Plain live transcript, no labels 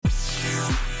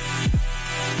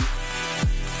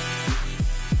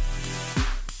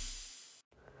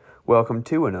Welcome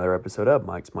to another episode of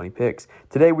Mike's Money Picks.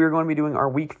 Today we are going to be doing our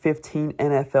Week 15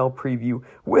 NFL preview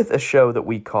with a show that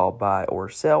we call Buy or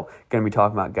Sell. Going to be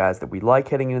talking about guys that we like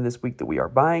heading into this week that we are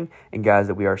buying and guys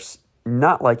that we are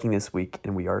not liking this week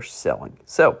and we are selling.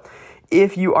 So,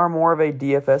 if you are more of a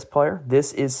DFS player,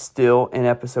 this is still an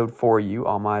episode for you.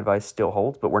 All my advice still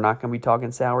holds, but we're not going to be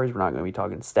talking salaries. We're not going to be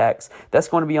talking stacks. That's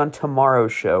going to be on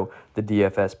tomorrow's show, the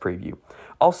DFS preview.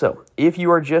 Also, if you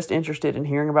are just interested in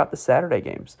hearing about the Saturday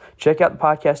games, check out the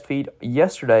podcast feed.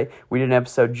 Yesterday, we did an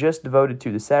episode just devoted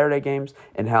to the Saturday games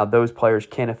and how those players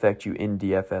can affect you in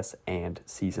DFS and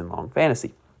season-long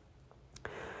fantasy.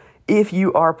 If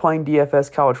you are playing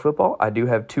DFS college football, I do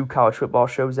have 2 college football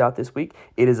shows out this week.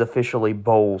 It is officially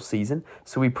bowl season.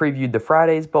 So we previewed the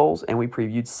Friday's bowls and we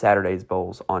previewed Saturday's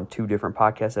bowls on 2 different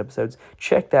podcast episodes.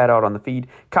 Check that out on the feed.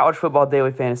 College Football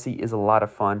Daily Fantasy is a lot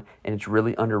of fun and it's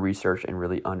really under-researched and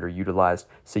really underutilized.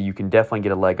 So you can definitely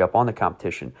get a leg up on the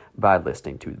competition by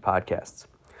listening to the podcasts.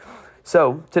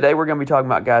 So today we're going to be talking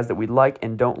about guys that we like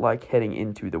and don't like heading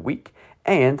into the week.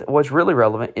 And what's really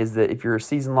relevant is that if you're a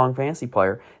season-long fantasy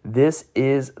player, this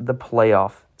is the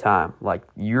playoff time. Like,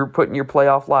 you're putting your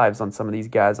playoff lives on some of these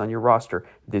guys on your roster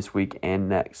this week and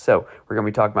next. So we're going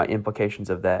to be talking about implications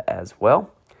of that as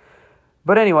well.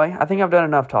 But anyway, I think I've done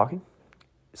enough talking.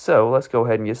 So let's go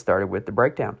ahead and get started with the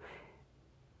breakdown.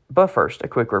 But first, a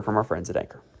quick word from our friends at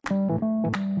Anchor.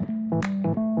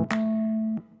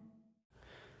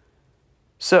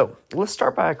 So let's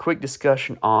start by a quick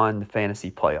discussion on the fantasy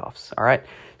playoffs, all right?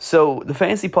 So the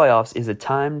fantasy playoffs is a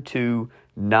time to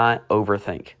not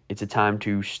overthink. It's a time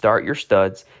to start your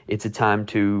studs. It's a time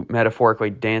to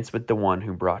metaphorically dance with the one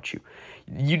who brought you.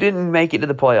 You didn't make it to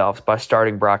the playoffs by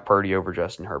starting Brock Purdy over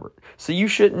Justin Herbert. So you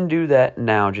shouldn't do that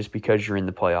now just because you're in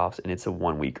the playoffs and it's a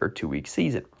 1-week or 2-week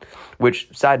season. Which,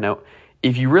 side note,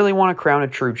 if you really want to crown a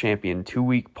true champion,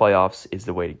 2-week playoffs is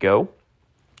the way to go.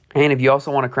 And if you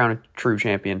also want to crown a true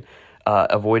champion,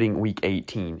 avoiding Week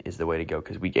 18 is the way to go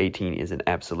because Week 18 is an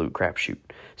absolute crapshoot.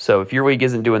 So if your week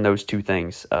isn't doing those 2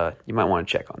 things, you might want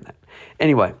to check on that.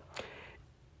 Anyway,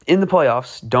 in the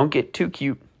playoffs, don't get too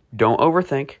cute. Don't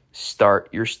overthink. Start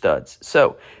your studs.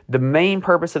 So the main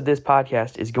purpose of this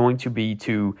podcast is going to be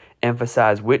to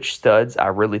emphasize which studs I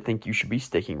really think you should be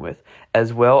sticking with,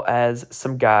 as well as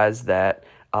some guys that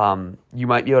you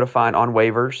might be able to find on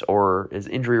waivers or as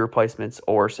injury replacements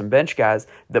or some bench guys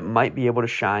that might be able to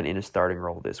shine in a starting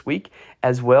role this week,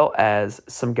 as well as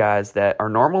some guys that are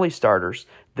normally starters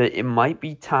that it might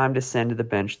be time to send to the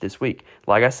bench this week.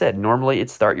 Like I said, normally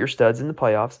it's start your studs in the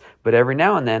playoffs, but every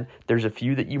now and then there's a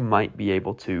few that you might be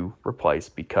able to replace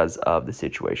because of the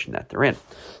situation that they're in.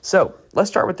 So let's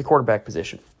start with the quarterback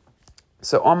position.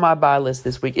 So on my buy list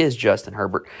this week is Justin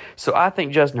Herbert. So I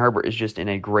think Justin Herbert is just in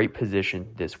a great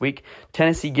position this week.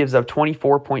 Tennessee gives up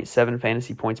 24.7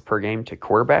 fantasy points per game to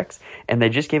quarterbacks, and they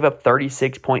just gave up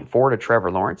 36.4 to Trevor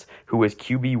Lawrence, who was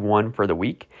QB1 for the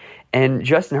week. And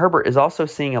Justin Herbert is also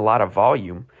seeing a lot of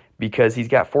volume because he's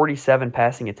got 47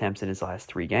 passing attempts in his last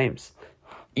 3 games.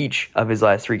 Each of his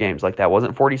last 3 games. Like, that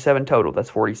wasn't 47 total, that's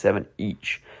 47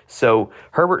 each. So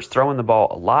Herbert's throwing the ball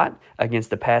a lot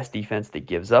against a pass defense that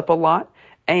gives up a lot,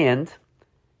 and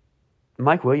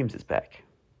Mike Williams is back,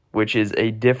 which is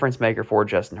a difference maker for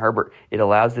Justin Herbert. It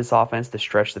allows this offense to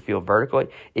stretch the field vertically.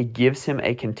 It gives him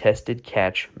a contested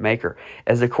catch maker.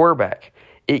 As a quarterback,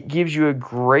 it gives you a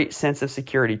great sense of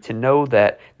security to know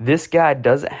that this guy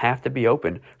doesn't have to be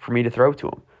open for me to throw to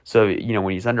him. So,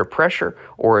 when he's under pressure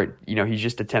or, he's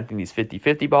just attempting these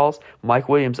 50-50 balls, Mike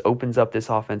Williams opens up this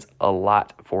offense a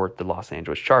lot for the Los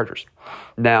Angeles Chargers.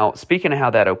 Now, speaking of how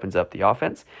that opens up the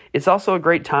offense, it's also a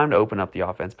great time to open up the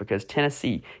offense because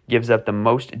Tennessee gives up the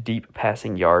most deep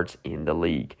passing yards in the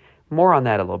league. More on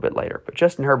that a little bit later, but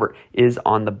Justin Herbert is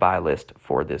on the buy list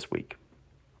for this week.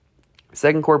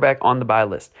 Second quarterback on the buy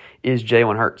list is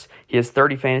Jalen Hurts. He has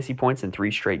 30 fantasy points in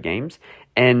 3 straight games,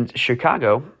 and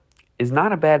Chicago is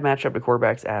not a bad matchup to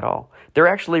quarterbacks at all. They're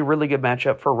actually a really good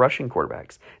matchup for rushing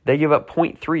quarterbacks. They give up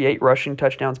 0.38 rushing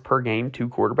touchdowns per game to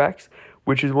quarterbacks,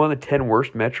 which is one of the 10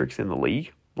 worst metrics in the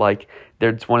league. Like,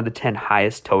 it's one of the 10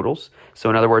 highest totals. So,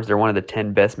 in other words, they're one of the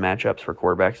 10 best matchups for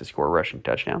quarterbacks to score rushing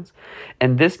touchdowns.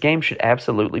 And this game should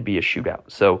absolutely be a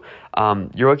shootout. So,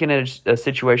 you're looking at a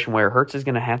situation where Hurts is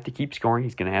going to have to keep scoring.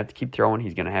 He's going to have to keep throwing.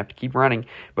 He's going to have to keep running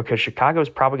because Chicago is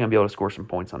probably going to be able to score some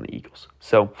points on the Eagles.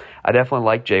 So, I definitely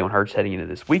like Jalen Hurts heading into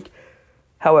this week.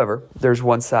 However, there's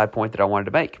one side point that I wanted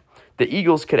to make. The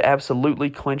Eagles could absolutely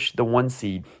clinch the 1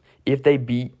 seed if they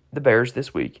beat the Bears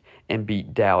this week and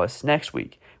beat Dallas next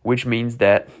week, which means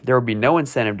that there will be no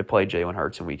incentive to play Jalen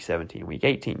Hurts in Week 17 and Week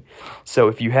 18. So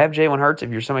if you have Jalen Hurts, if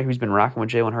you're somebody who's been rocking with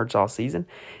Jalen Hurts all season,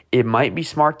 it might be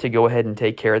smart to go ahead and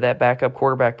take care of that backup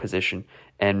quarterback position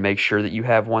and make sure that you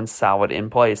have one solid in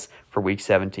place for Week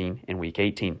 17 and Week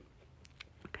 18.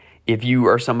 If you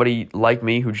are somebody like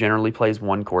me who generally plays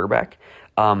one quarterback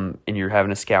and you're having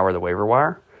to scour the waiver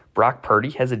wire, Brock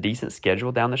Purdy has a decent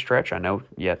schedule down the stretch. I know,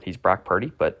 he's Brock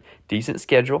Purdy, but decent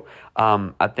schedule.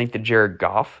 I think that Jared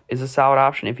Goff is a solid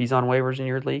option if he's on waivers in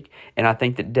your league. And I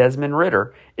think that Desmond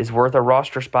Ridder is worth a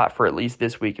roster spot for at least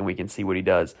this week, and we can see what he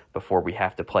does before we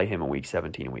have to play him in Week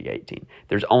 17 and Week 18.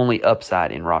 There's only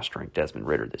upside in rostering Desmond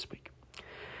Ridder this week.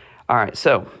 All right,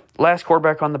 so last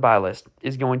quarterback on the bye list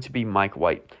is going to be Mike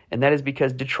White, and that is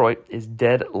because Detroit is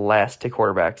dead last to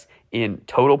quarterbacks in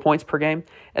total points per game,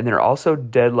 and they're also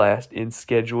dead last in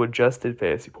schedule-adjusted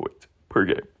fantasy points per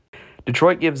game.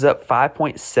 Detroit gives up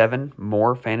 5.7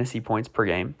 more fantasy points per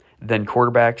game than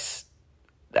quarterbacks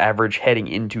average heading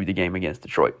into the game against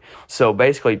Detroit. So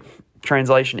basically,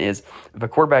 translation is if a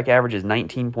quarterback averages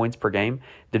 19 points per game,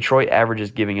 Detroit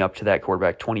averages giving up to that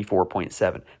quarterback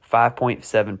 24.7,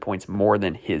 5.7 points more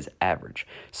than his average.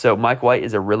 So Mike White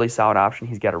is a really solid option.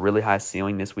 He's got a really high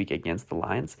ceiling this week against the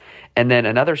Lions. And then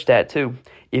another stat too,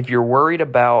 if you're worried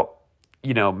about,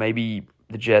 maybe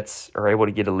the Jets are able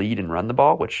to get a lead and run the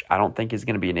ball, which I don't think is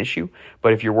going to be an issue.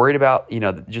 But if you're worried about,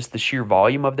 just the sheer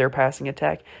volume of their passing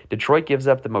attack, Detroit gives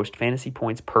up the most fantasy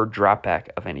points per dropback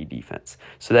of any defense.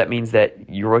 So that means that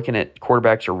you're looking at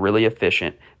quarterbacks are really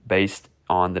efficient based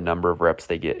on the number of reps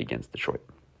they get against Detroit.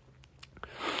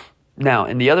 Now,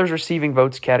 in the others receiving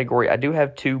votes category, I do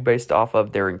have two based off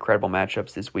of their incredible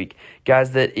matchups this week.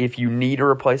 Guys that if you need a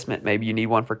replacement, maybe you need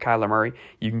one for Kyler Murray,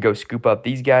 you can go scoop up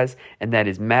these guys, and that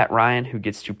is Matt Ryan, who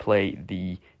gets to play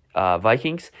the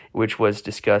Vikings, which was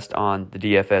discussed on the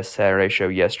DFS Saturday show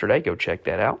yesterday. Go check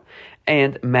that out.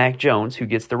 And Mac Jones, who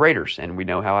gets the Raiders, and we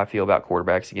know how I feel about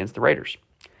quarterbacks against the Raiders.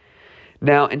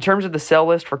 Now, in terms of the sell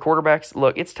list for quarterbacks,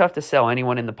 look, it's tough to sell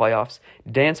anyone in the playoffs.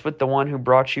 Dance with the one who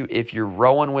brought you. If you're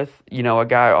rolling with, a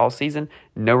guy all season,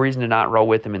 no reason to not roll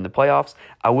with him in the playoffs.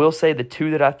 I will say the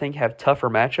two that I think have tougher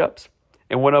matchups,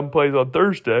 and one of them plays on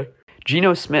Thursday.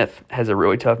 Geno Smith has a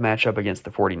really tough matchup against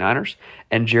the 49ers,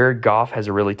 and Jared Goff has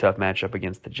a really tough matchup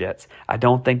against the Jets. I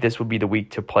don't think this would be the week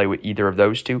to play with either of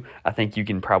those two. I think you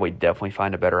can probably definitely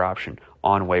find a better option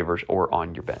on waivers or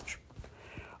on your bench.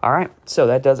 All right, so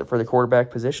that does it for the quarterback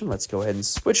position. Let's go ahead and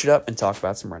switch it up and talk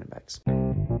about some running backs.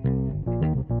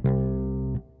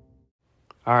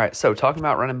 All right, so talking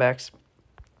about running backs,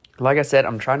 like I said,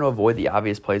 I'm trying to avoid the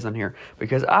obvious plays on here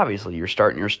because obviously you're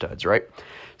starting your studs, right?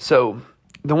 So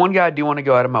the one guy I do want to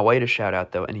go out of my way to shout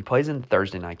out, though, and he plays in the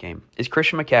Thursday night game, is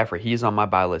Christian McCaffrey. He is on my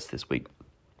bye list this week.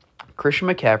 Christian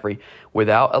McCaffrey,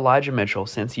 without Elijah Mitchell,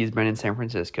 since he's been in San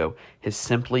Francisco, has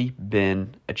simply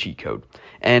been a cheat code.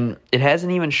 And it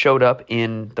hasn't even showed up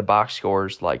in the box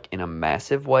scores like in a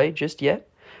massive way just yet,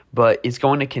 but it's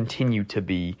going to continue to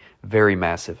be very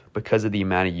massive because of the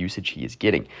amount of usage he is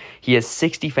getting. He has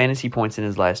 60 fantasy points in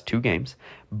his last two games,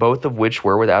 both of which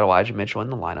were without Elijah Mitchell in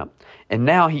the lineup. And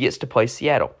now he gets to play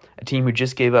Seattle, a team who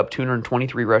just gave up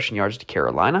 223 rushing yards to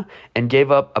Carolina and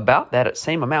gave up about that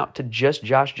same amount to just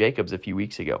Josh Jacobs a few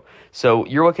weeks ago. So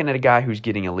you're looking at a guy who's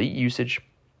getting elite usage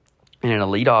in an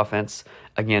elite offense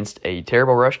against a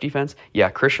terrible rush defense. Yeah,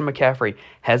 Christian McCaffrey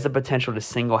has the potential to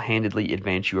single-handedly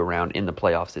advance you around in the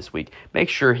playoffs this week. Make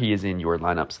sure he is in your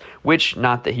lineups, which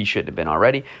not that he shouldn't have been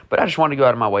already, but I just want to go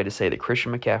out of my way to say that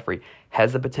Christian McCaffrey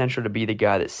has the potential to be the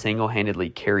guy that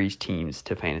single-handedly carries teams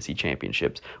to fantasy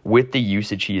championships with the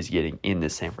usage he is getting in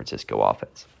this San Francisco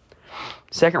offense.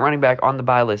 Second running back on the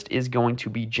bye list is going to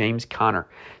be James Conner.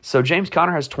 So James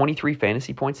Conner has 23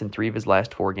 fantasy points in 3 of his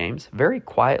last 4 games. Very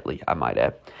quietly, I might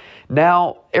add.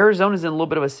 Now, Arizona's in a little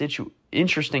bit of a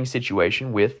interesting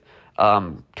situation with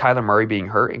Kyler Murray being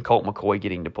hurt and Colt McCoy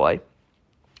getting to play.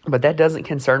 But that doesn't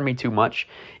concern me too much.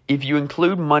 If you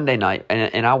include Monday night,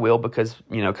 and I will because,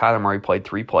 Kyler Murray played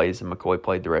 3 plays and McCoy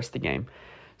played the rest of the game.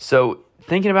 So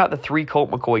thinking about the 3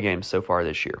 Colt McCoy games so far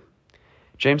this year,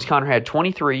 James Conner had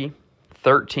 23,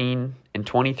 13, and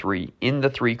 23 in the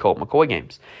 3 Colt McCoy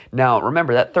games. Now,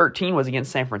 remember, that 13 was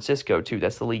against San Francisco, too.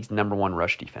 That's the league's number 1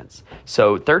 rush defense.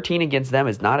 So 13 against them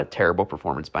is not a terrible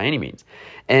performance by any means.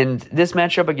 And this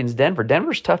matchup against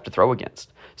Denver's tough to throw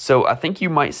against. So I think you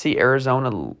might see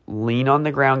Arizona lean on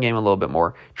the ground game a little bit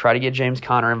more, try to get James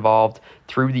Conner involved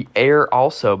through the air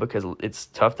also because it's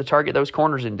tough to target those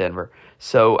corners in Denver.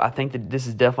 So I think that this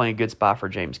is definitely a good spot for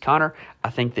James Conner.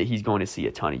 I think that he's going to see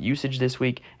a ton of usage this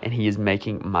week, and he is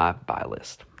making my bye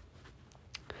list.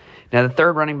 Now, the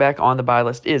third running back on the bye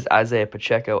list is Isaiah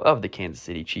Pacheco of the Kansas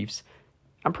City Chiefs.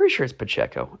 I'm pretty sure it's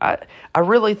Pacheco. I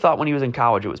really thought when he was in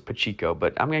college it was Pacheco,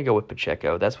 but I'm going to go with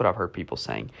Pacheco. That's what I've heard people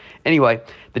saying. Anyway,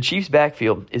 the Chiefs'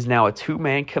 backfield is now a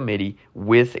two-man committee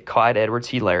with Clyde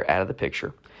Edwards-Helaire out of the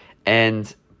picture.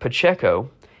 And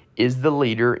Pacheco is the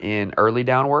leader in early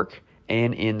down work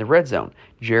and in the red zone.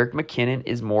 Jerick McKinnon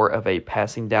is more of a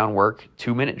passing down work,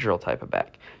 2-minute drill type of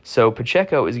back. So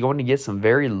Pacheco is going to get some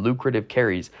very lucrative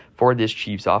carries for this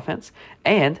Chiefs offense,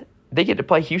 and they get to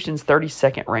play Houston's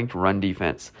 32nd ranked run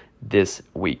defense this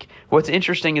week. What's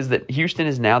interesting is that Houston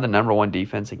is now the number one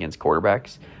defense against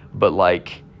quarterbacks, but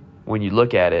like when you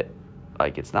look at it,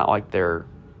 like it's not like they're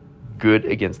good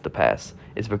against the pass.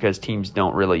 It's because teams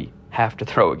don't really have to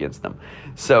throw against them.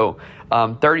 So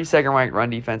 32nd ranked run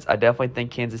defense, I definitely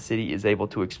think Kansas City is able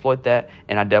to exploit that,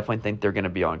 and I definitely think they're going to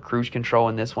be on cruise control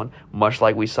in this one, much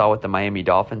like we saw with the Miami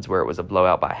Dolphins where it was a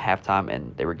blowout by halftime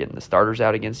and they were getting the starters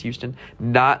out against Houston.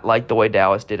 Not like the way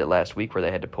Dallas did it last week where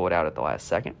they had to pull it out at the last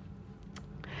second.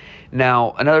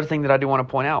 Now, another thing that I do want to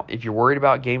point out, if you're worried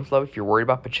about game flow, if you're worried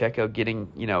about Pacheco getting,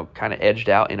 kind of edged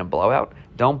out in a blowout,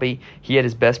 don't be. He had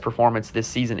his best performance this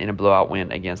season in a blowout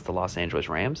win against the Los Angeles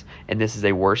Rams, and this is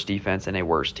a worse defense and a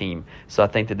worse team. So I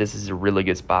think that this is a really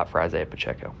good spot for Isaiah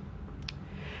Pacheco.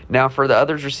 Now, for the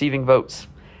others receiving votes,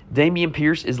 Dameon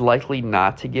Pierce is likely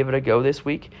not to give it a go this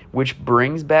week, which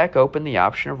brings back open the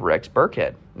option of Rex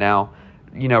Burkhead. Now,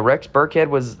 Rex Burkhead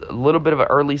was a little bit of an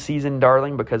early season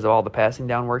darling because of all the passing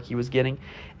down work he was getting.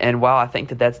 And while I think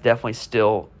that that's definitely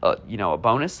still, a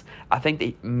bonus, I think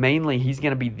that mainly he's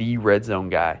going to be the red zone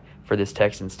guy for this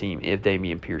Texans team if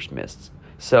Dameon Pierce missed.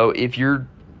 So if you're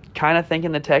kind of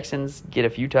thinking the Texans get a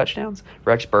few touchdowns,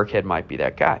 Rex Burkhead might be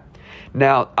that guy.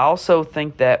 Now, I also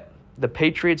think that the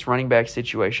Patriots running back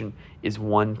situation is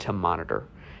one to monitor.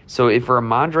 So if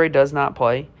Ramondre does not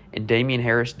play and Damian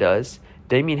Harris does,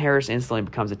 Damian Harris instantly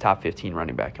becomes a top 15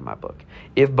 running back in my book.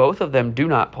 If both of them do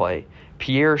not play,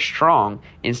 Pierre Strong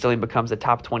instantly becomes a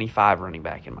top 25 running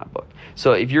back in my book.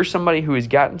 So if you're somebody who has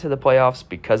gotten to the playoffs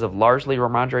because of largely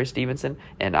Ramondre Stevenson,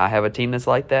 and I have a team that's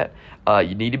like that,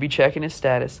 you need to be checking his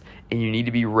status, and you need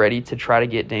to be ready to try to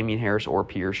get Damian Harris or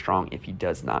Pierre Strong if he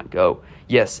does not go.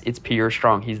 Yes, it's Pierre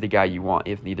Strong. He's the guy you want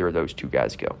if neither of those two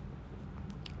guys go.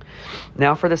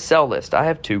 Now for the sell list, I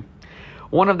have two.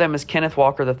 One of them is Kenneth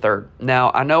Walker III.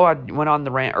 Now, I know I went on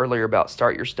the rant earlier about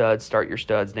start your studs,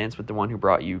 dance with the one who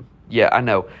brought you. Yeah, I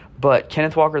know. But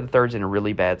Kenneth Walker III is in a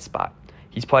really bad spot.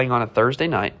 He's playing on a Thursday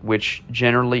night, which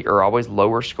generally are always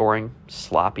lower scoring,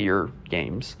 sloppier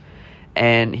games.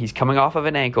 And he's coming off of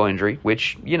an ankle injury,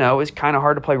 which, is kind of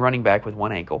hard to play running back with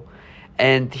one ankle.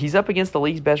 And he's up against the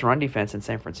league's best run defense in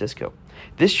San Francisco.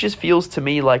 This just feels to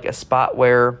me like a spot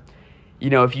where,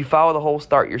 if you follow the whole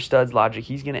start your studs logic,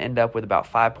 he's going to end up with about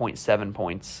 5.7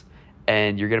 points,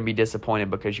 and you're going to be disappointed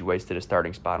because you wasted a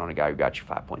starting spot on a guy who got you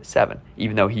 5.7,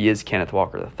 even though he is Kenneth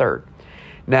Walker III.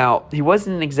 Now, he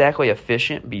wasn't exactly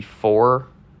efficient before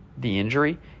the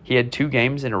injury. He had 2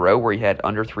 games in a row where he had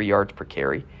under 3 yards per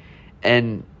carry,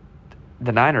 and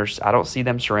the Niners, I don't see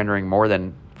them surrendering more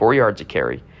than 4 yards a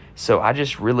carry. So I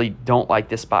just really don't like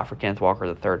this spot for Kenneth Walker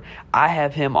III. I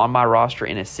have him on my roster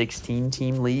in a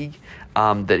 16-team league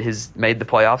that has made the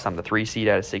playoffs. I'm the 3 seed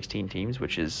out of 16 teams,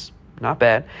 which is not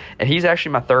bad. And he's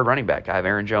actually my third running back. I have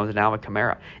Aaron Jones and Alvin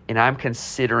Kamara. And I'm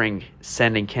considering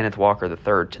sending Kenneth Walker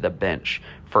III to the bench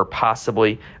for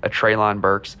possibly a Treylon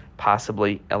Burks,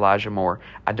 possibly Elijah Moore.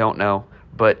 I don't know.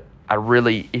 But I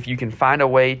really, if you can find a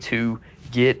way to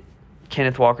get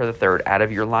Kenneth Walker III out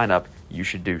of your lineup, you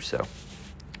should do so.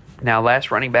 Now, last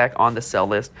running back on the sell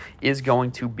list is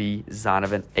going to be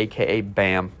Zonovan, a.k.a.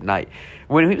 Bam Knight.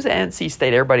 When he was at NC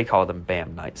State, everybody called him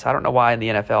Bam Knight. So I don't know why in the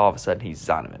NFL all of a sudden he's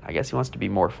Zonovan. I guess he wants to be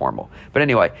more formal. But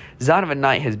anyway, Zonovan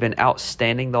Knight has been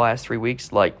outstanding the last 3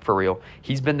 weeks, like for real.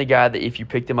 He's been the guy that if you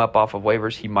picked him up off of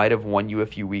waivers, he might have won you a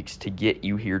few weeks to get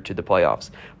you here to the playoffs.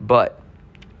 But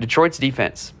Detroit's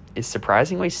defense is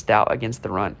surprisingly stout against the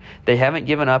run. They haven't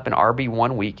given up an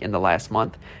RB1 week in the last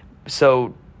month.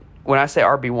 So when I say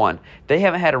RB1, they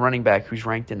haven't had a running back who's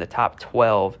ranked in the top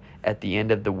 12 at the end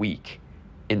of the week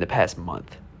in the past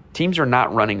month. Teams are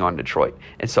not running on Detroit.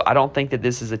 And so I don't think that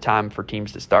this is a time for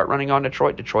teams to start running on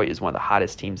Detroit. Detroit is one of the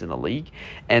hottest teams in the league.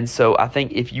 And so I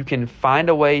think if you can find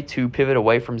a way to pivot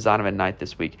away from Zonovan Knight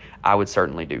this week, I would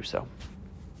certainly do so.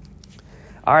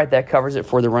 All right, that covers it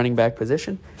for the running back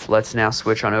position. Let's now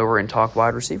switch on over and talk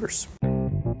wide receivers.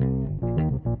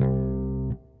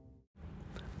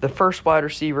 The first wide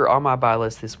receiver on my buy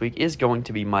list this week is going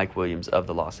to be Mike Williams of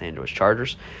the Los Angeles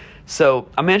Chargers. So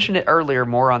I mentioned it earlier,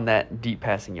 more on that deep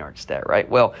passing yard stat, right?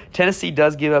 Well, Tennessee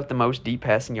does give up the most deep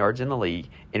passing yards in the league,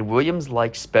 and Williams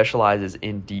specializes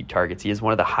in deep targets. He has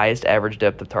one of the highest average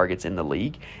depth of targets in the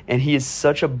league, and he is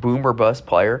such a boom or bust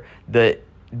player that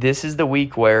this is the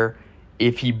week where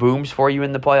if he booms for you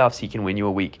in the playoffs, he can win you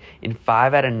a week. In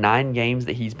 5 out of 9 games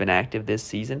that he's been active this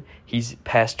season, he's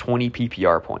passed 20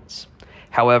 PPR points.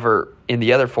 However, in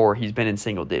the other 4, he's been in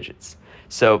single digits.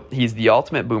 So he's the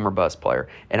ultimate boom or bust player,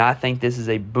 and I think this is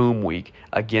a boom week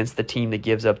against the team that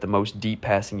gives up the most deep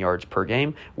passing yards per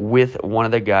game with one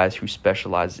of the guys who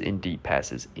specializes in deep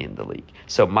passes in the league.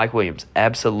 So Mike Williams,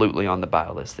 absolutely on the buy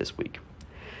list this week.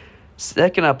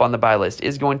 Second up on the buy list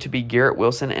is going to be Garrett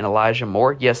Wilson and Elijah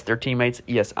Moore. Yes, they're teammates.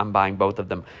 Yes, I'm buying both of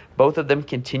them. Both of them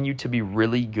continue to be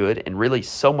really good and really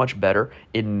so much better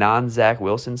in non-Zach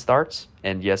Wilson starts.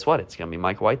 And guess what? It's going to be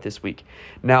Mike White this week.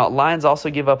 Now, Lions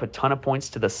also give up a ton of points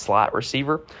to the slot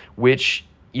receiver, which,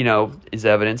 is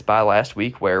evidenced by last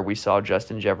week where we saw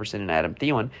Justin Jefferson and Adam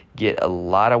Thielen get a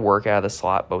lot of work out of the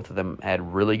slot. Both of them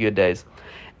had really good days.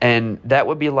 And that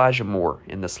would be Elijah Moore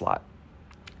in the slot.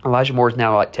 Elijah Moore is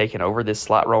now taking over this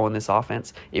slot role in this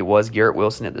offense. It was Garrett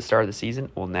Wilson at the start of the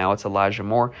season. Well, now it's Elijah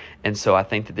Moore. And so I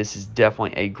think that this is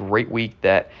definitely a great week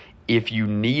that if you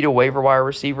need a waiver wire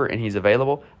receiver and he's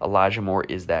available, Elijah Moore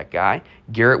is that guy.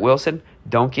 Garrett Wilson,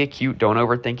 don't get cute. Don't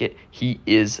overthink it. He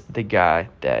is the guy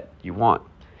that you want.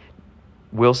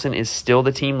 Wilson is still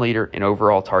the team leader in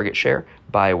overall target share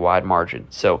by a wide margin.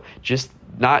 So just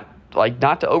not to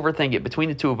overthink it, between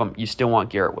the two of them, you still want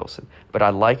Garrett Wilson. But I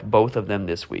like both of them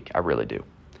this week. I really do.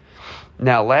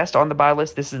 Now, last on the buy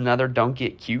list, this is another don't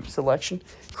get cute selection.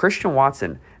 Christian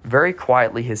Watson very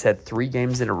quietly has had 3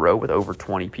 games in a row with over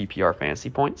 20 PPR fantasy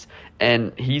points.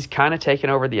 And he's kind of taken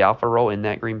over the alpha role in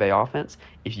that Green Bay offense.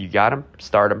 If you got him,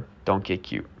 start him. Don't get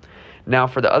cute. Now,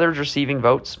 for the others receiving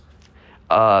votes,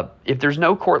 if there's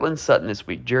no Courtland Sutton this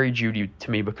week, Jerry Jeudy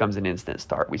to me becomes an instant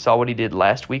start. We saw what he did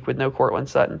last week with no Courtland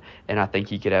Sutton, and I think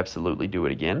he could absolutely do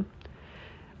it again.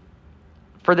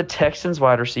 For the Texans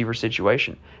wide receiver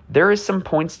situation, there is some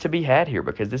points to be had here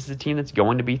because this is a team that's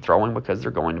going to be throwing because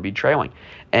they're going to be trailing.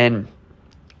 And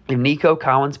if Nico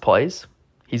Collins plays,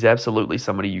 he's absolutely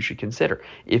somebody you should consider.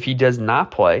 If he does not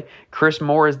play, Chris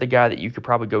Moore is the guy that you could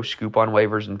probably go scoop on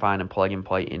waivers and find and plug and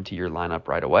play into your lineup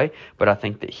right away. But I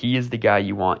think that he is the guy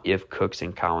you want if Cooks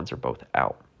and Collins are both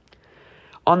out.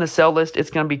 On the sell list, it's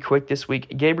going to be quick this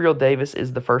week. Gabriel Davis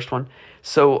is the first one.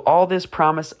 So all this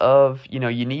promise of, you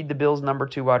need the Bills' number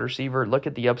 2 wide receiver. Look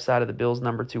at the upside of the Bills'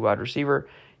 number 2 wide receiver.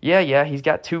 Yeah, he's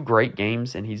got 2 great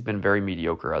games, and he's been very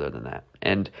mediocre other than that.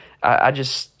 And I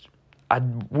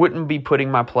wouldn't be putting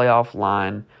my playoff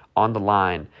line on the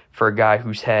line for a guy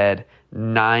who's had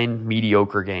 9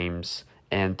 mediocre games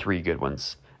and 3 good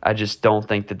ones. I just don't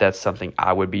think that that's something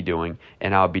I would be doing,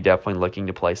 and I would be definitely looking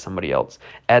to play somebody else.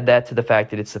 Add that to the fact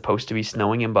that it's supposed to be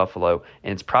snowing in Buffalo,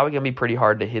 and it's probably going to be pretty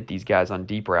hard to hit these guys on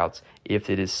deep routes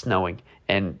if it is snowing,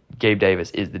 and Gabe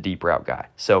Davis is the deep route guy.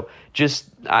 So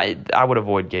I would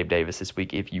avoid Gabe Davis this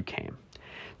week if you can.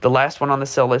 The last one on the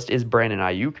sell list is Brandon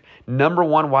Ayuk. Number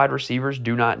 1 wide receivers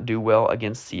do not do well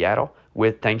against Seattle,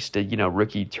 thanks to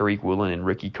rookie Tariq Woolen and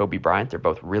rookie Kobe Bryant. They're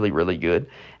both really, really good.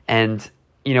 And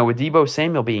with Deebo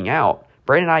Samuel being out,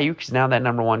 Brandon Ayuk is now that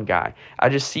number 1 guy. I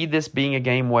just see this being a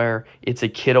game where it's a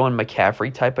Kittle and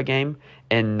McCaffrey type of game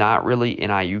and not really an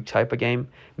Ayuk type of game.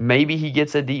 Maybe he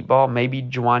gets a deep ball. Maybe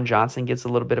Juwan Johnson gets a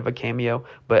little bit of a cameo.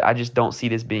 But I just don't see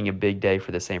this being a big day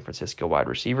for the San Francisco wide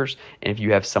receivers. And if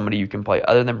you have somebody you can play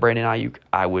other than Brandon Ayuk,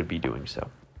 I would be doing so.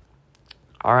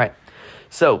 All right.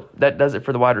 So that does it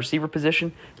for the wide receiver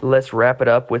position. Let's wrap it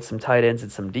up with some tight ends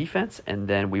and some defense. And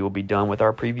then we will be done with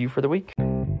our preview for the week.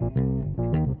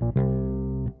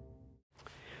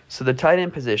 So the tight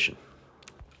end position,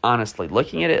 honestly,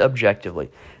 looking at it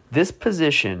objectively, this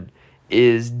position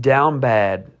is down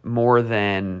bad more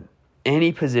than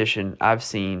any position I've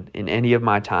seen in any of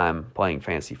my time playing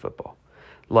fantasy football.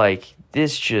 There's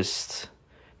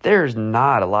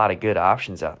not a lot of good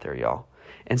options out there, y'all.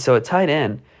 And so at tight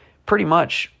end, pretty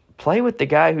much play with the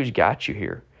guy who's got you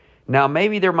here. Now,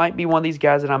 maybe there might be one of these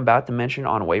guys that I'm about to mention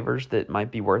on waivers that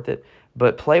might be worth it.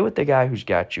 But play with the guy who's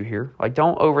got you here.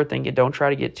 Don't overthink it. Don't try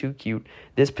to get too cute.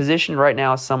 This position right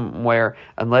now is somewhere,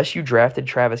 unless you drafted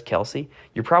Travis Kelce,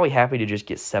 you're probably happy to just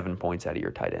get 7 points out of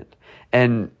your tight end.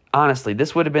 And honestly,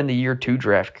 this would have been the year 2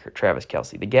 draft Travis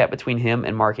Kelce. The gap between him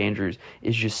and Mark Andrews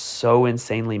is just so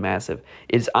insanely massive.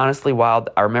 It's honestly wild.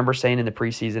 I remember saying in the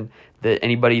preseason That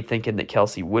anybody thinking that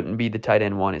Kelce wouldn't be the tight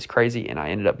end one is crazy, and I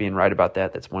ended up being right about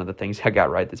that. That's one of the things I got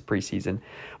right this preseason.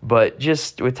 But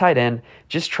just with tight end,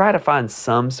 just try to find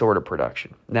some sort of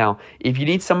production. Now, if you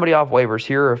need somebody off waivers,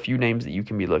 here are a few names that you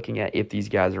can be looking at if these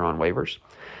guys are on waivers.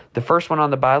 The first one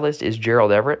on the buy list is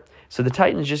Gerald Everett. So the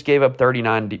Titans just gave up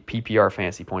 39 PPR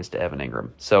fantasy points to Evan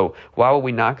Ingram. So why would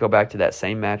we not go back to that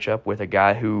same matchup with a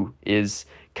guy who is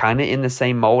kind of in the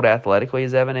same mold athletically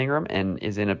as Evan Ingram and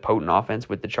is in a potent offense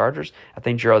with the Chargers? I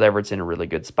think Gerald Everett's in a really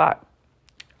good spot.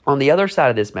 On the other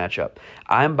side of this matchup,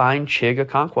 I'm buying Chig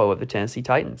Okonkwo of the Tennessee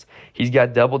Titans. He's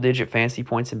got double-digit fantasy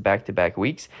points in back-to-back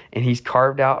weeks, and he's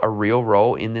carved out a real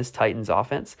role in this Titans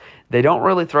offense. They don't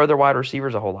really throw their wide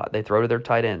receivers a whole lot. They throw to their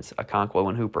tight ends, Okonkwo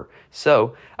and Hooper.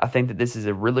 So I think that this is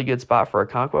a really good spot for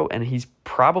Okonkwo, and he's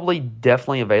probably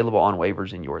definitely available on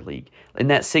waivers in your league. In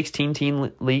that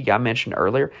 16-team league I mentioned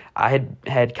earlier, I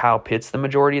had Kyle Pitts the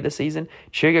majority of the season.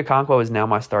 Chig Okonkwo is now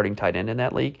my starting tight end in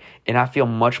that league, and I feel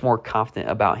much more confident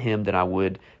about him than I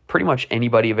would pretty much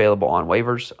anybody available on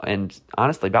waivers, and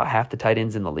honestly about half the tight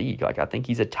ends in the league. I think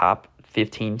he's a top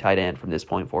 15 tight end from this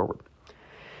point forward.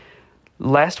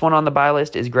 Last one on the buy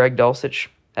list is Greg Dulcich.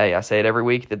 Hey, I say it every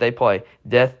week that they play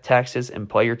death, taxes, and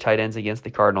play your tight ends against the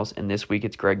Cardinals, and this week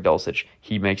it's Greg Dulcich.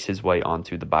 He makes his way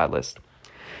onto the buy list.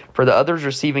 For the others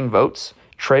receiving votes,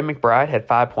 Trey McBride had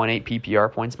 5.8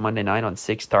 PPR points Monday night on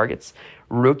 6 targets.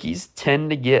 Rookies tend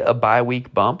to get a bye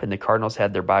week bump, and the Cardinals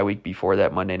had their bye week before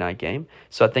that Monday night game.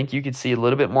 So I think you could see a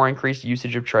little bit more increased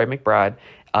usage of Trey McBride.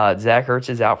 Zach Ertz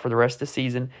is out for the rest of the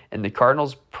season, and the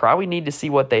Cardinals probably need to see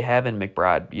what they have in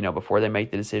McBride, before they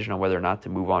make the decision on whether or not to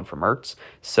move on from Ertz.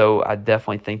 So I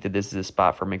definitely think that this is a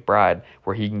spot for McBride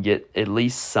where he can get at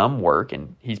least some work,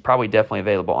 and he's probably definitely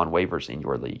available on waivers in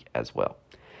your league as well.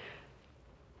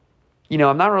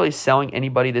 I'm not really selling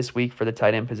anybody this week for the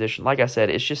tight end position. Like I said,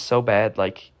 it's just so bad.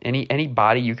 Like any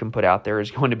body you can put out there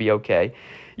is going to be okay.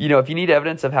 If you need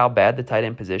evidence of how bad the tight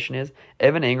end position is,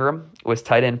 Evan Ingram was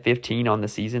tight end 15 on the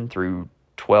season through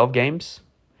 12 games,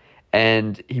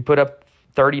 and he put up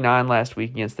 39 last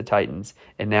week against the Titans,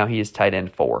 and now he is tight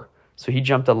end 4. So he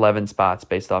jumped 11 spots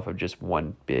based off of just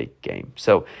one big game.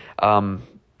 So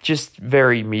just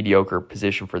very mediocre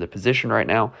position for the position right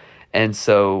now. And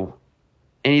so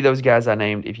any of those guys I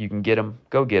named, if you can get them,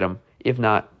 go get them. If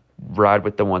not, ride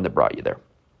with the one that brought you there.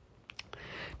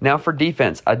 Now for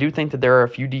defense, I do think that there are a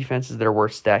few defenses that are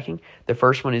worth stacking. The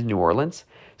first one is New Orleans.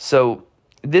 So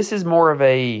this is more of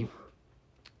a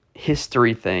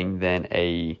history thing than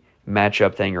a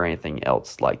matchup thing or anything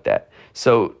else like that.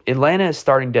 So Atlanta is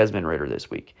starting Desmond Ridder this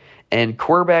week. And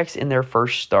quarterbacks in their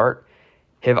first start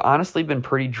have honestly been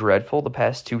pretty dreadful the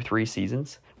past 2-3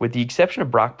 seasons, with the exception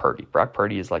of Brock Purdy. Brock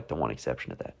Purdy is like the one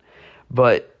exception to that.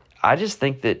 But I just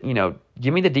think that,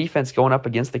 give me the defense going up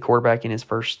against the quarterback in his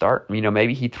first start.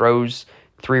 Maybe he throws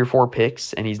 3 or 4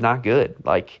 picks and he's not good.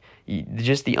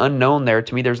 Just the unknown there,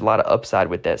 to me, there's a lot of upside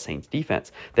with that Saints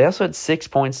defense. They also had 6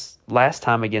 points last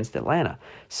time against Atlanta.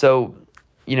 So,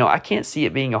 I can't see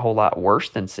it being a whole lot worse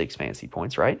than 6 fantasy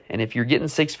points, right? And if you're getting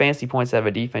 6 fantasy points out of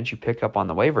a defense you pick up on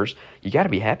the waivers, you got to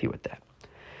be happy with that.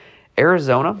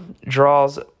 Arizona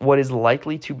draws what is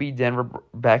likely to be Denver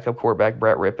backup quarterback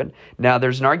Brett Rippon. Now,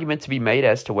 there's an argument to be made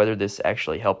as to whether this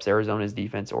actually helps Arizona's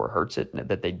defense or hurts it,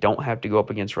 that they don't have to go up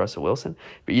against Russell Wilson.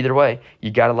 But either way,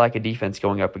 you got to like a defense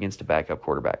going up against a backup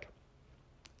quarterback.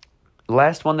 The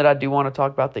last one that I do want to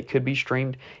talk about that could be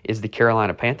streamed is the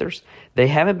Carolina Panthers. They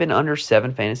haven't been under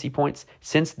 7 fantasy points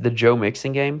since the Joe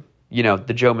Mixon game.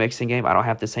 The Joe Mixon game. I don't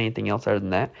have to say anything else other than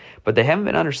that. But they haven't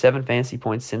been under 7 fantasy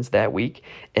points since that week.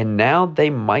 And now they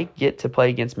might get to play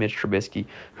against Mitch Trubisky,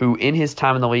 who in his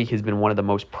time in the league has been one of the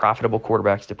most profitable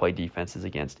quarterbacks to play defenses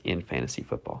against in fantasy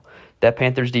football. That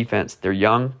Panthers defense, they're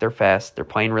young, they're fast, they're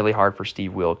playing really hard for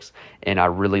Steve Wilks. And I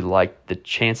really like the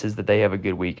chances that they have a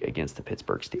good week against the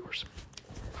Pittsburgh Steelers.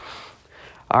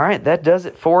 All right, that does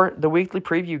it for the weekly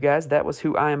preview, guys. That was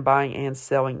who I am buying and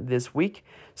selling this week.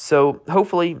 So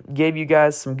hopefully gave you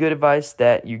guys some good advice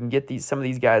that you can get some of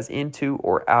these guys into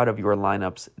or out of your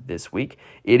lineups this week.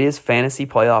 It is fantasy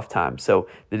playoff time, so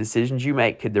the decisions you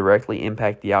make could directly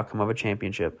impact the outcome of a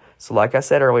championship. So like I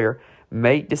said earlier,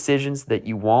 make decisions that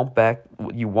you won't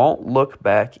look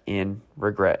back in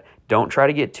regret. Don't try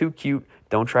to get too cute.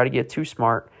 Don't try to get too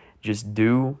smart. Just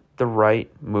do the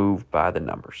right move by the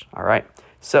numbers. All right?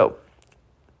 So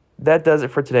that does it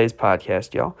for today's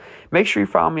podcast, y'all. Make sure you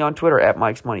follow me on Twitter at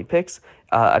Mike's Money Picks.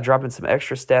 I drop in some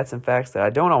extra stats and facts that I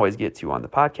don't always get to on the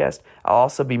podcast. I'll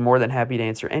also be more than happy to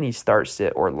answer any start,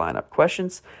 sit, or lineup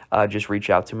questions. Just reach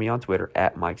out to me on Twitter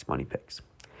at Mike's Money Picks.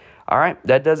 All right,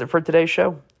 that does it for today's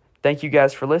show. Thank you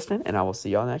guys for listening, and I will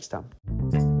see y'all next time.